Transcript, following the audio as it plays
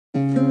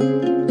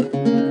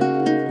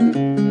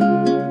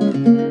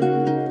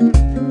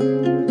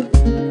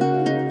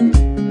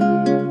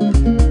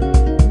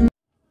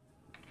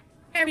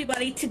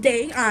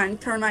today on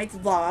tonight's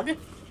vlog.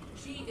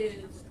 She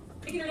is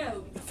picking her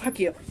nose. Fuck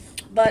you.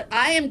 But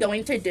I am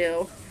going to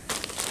do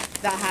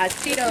the hot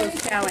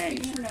Cheetos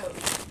challenge.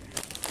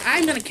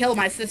 I'm gonna kill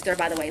my sister,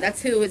 by the way.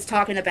 That's who is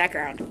talking in the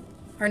background.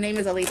 Her name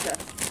is Alicia.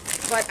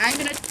 But I'm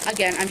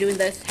doing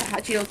this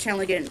hot Cheetos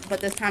challenge again. But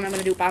this time I'm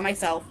gonna do it by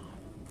myself.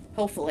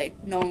 Hopefully,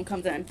 no one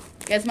comes in.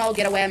 Gizmo,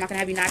 get away. I'm not gonna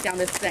have you knock down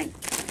this thing.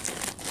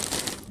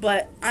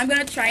 But I'm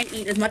gonna try and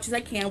eat as much as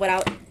I can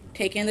without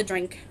taking the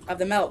drink of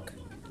the milk.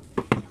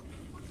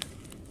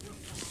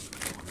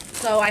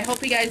 So I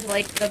hope you guys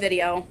like the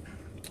video.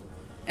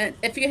 And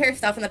if you hear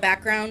stuff in the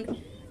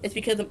background, it's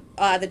because of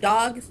the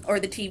dogs or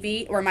the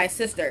TV or my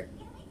sister.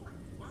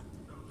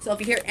 So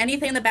if you hear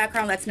anything in the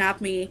background that's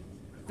not me,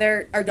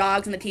 there are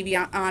dogs and the TV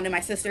on and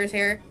my sister's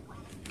here.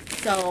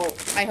 So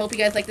I hope you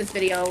guys like this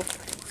video.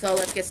 So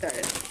let's get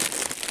started.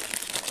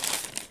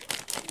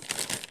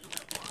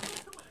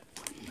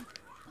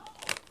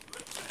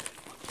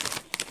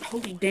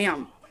 Holy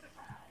damn.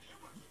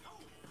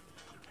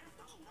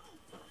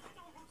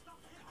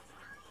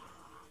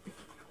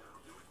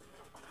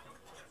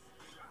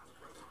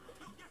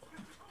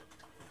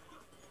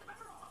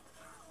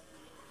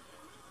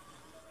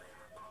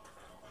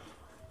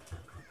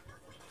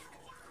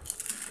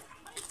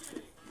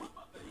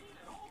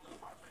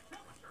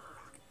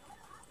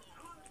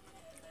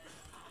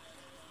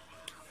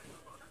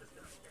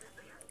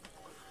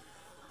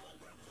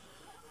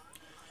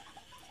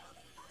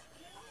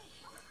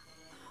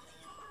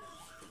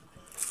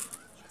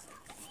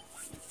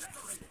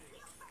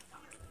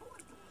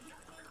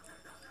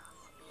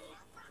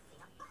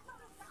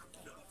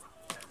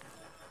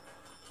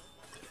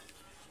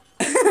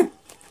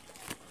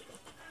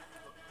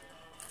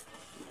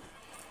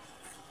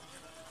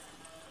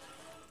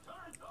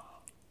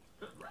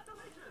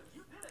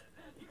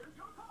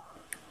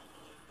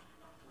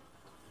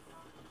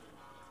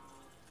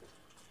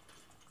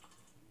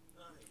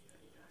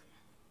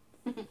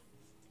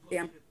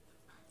 Damn.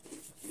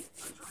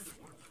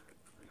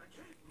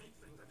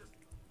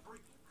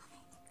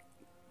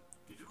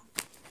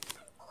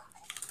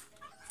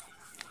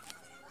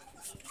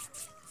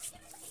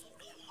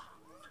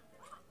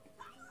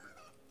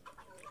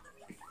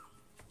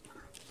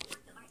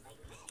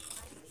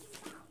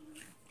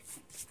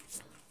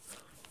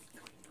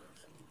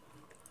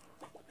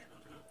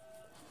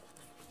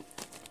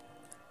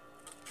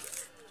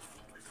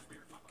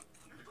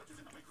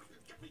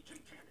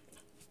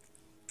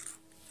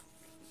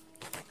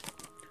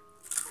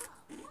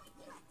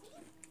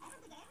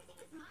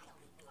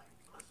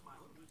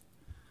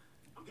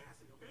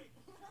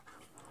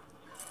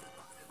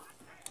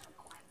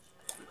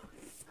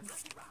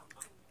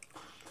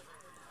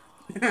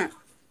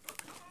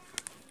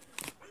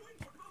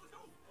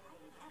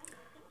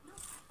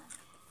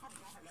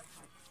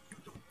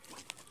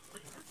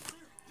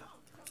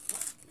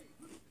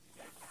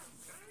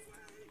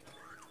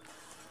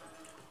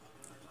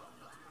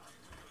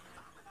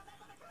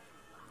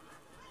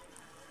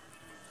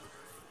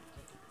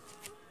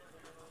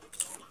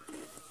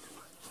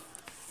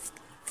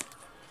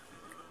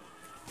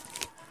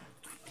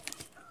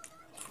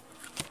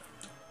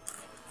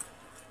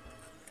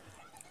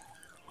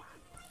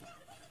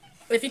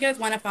 If you guys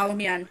want to follow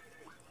me on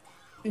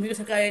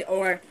Musical.ly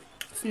or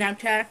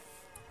Snapchat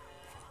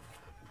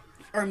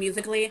or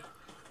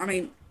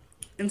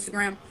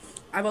Instagram,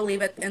 I will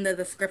leave it in the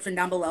description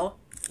down below.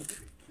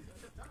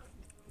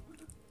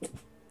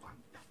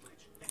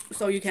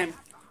 So you can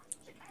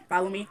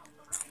follow me.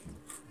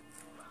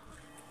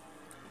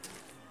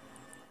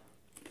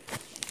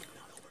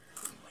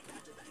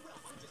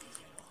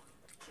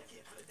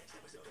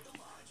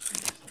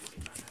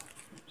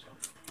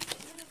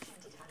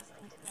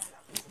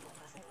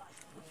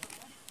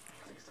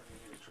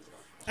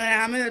 And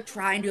I'm gonna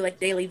try and do like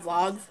daily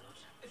vlogs.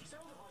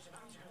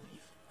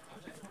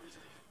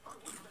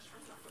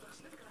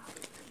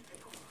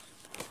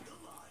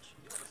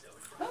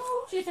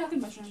 Oh, she's talking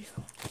mushrooms.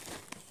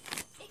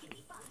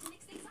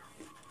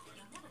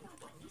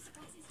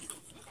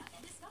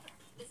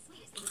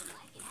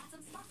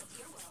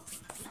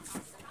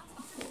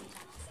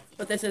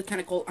 But this is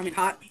kind of cold. I mean,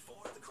 hot.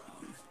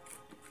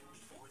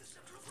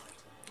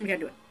 We gotta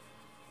do it.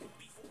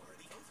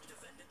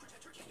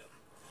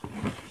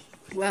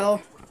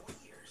 Well,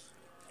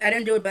 I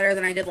didn't do it better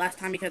than I did last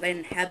time because I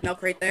didn't have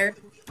milk right there.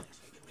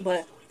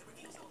 But,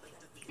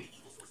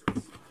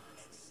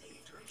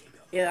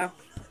 yeah.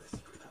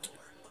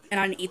 And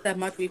I didn't eat that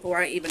much before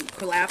I even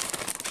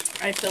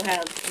collapsed. I still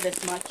have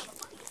this much.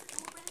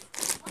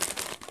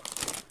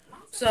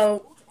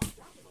 So,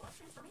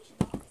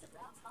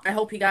 I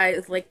hope you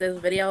guys like this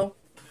video.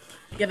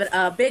 Give it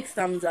a big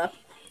thumbs up.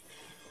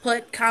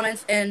 Put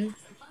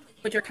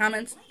your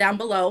comments down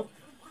below.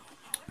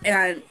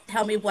 And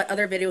tell me what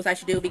other videos I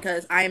should do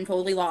because I am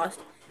totally lost.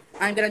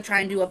 I'm going to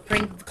try and do a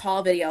prank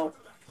call video.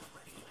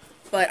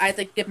 But I have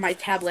to get my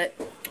tablet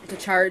to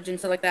charge and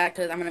stuff like that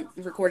because I'm going to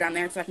record on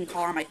there so I can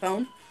call on my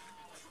phone.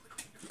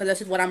 But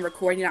this is what I'm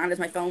recording on is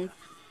my phone.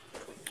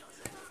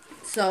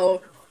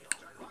 So,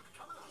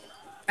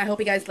 I hope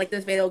you guys like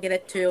this video. Get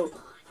it to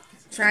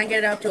try and get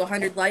it up to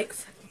 100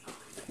 likes.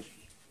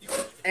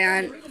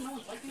 And The reason no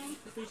one's liking them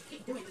is we just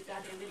keep doing these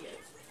goddamn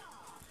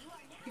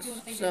videos. Keep doing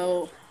the same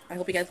so, I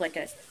hope you guys like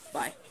it.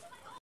 Bye.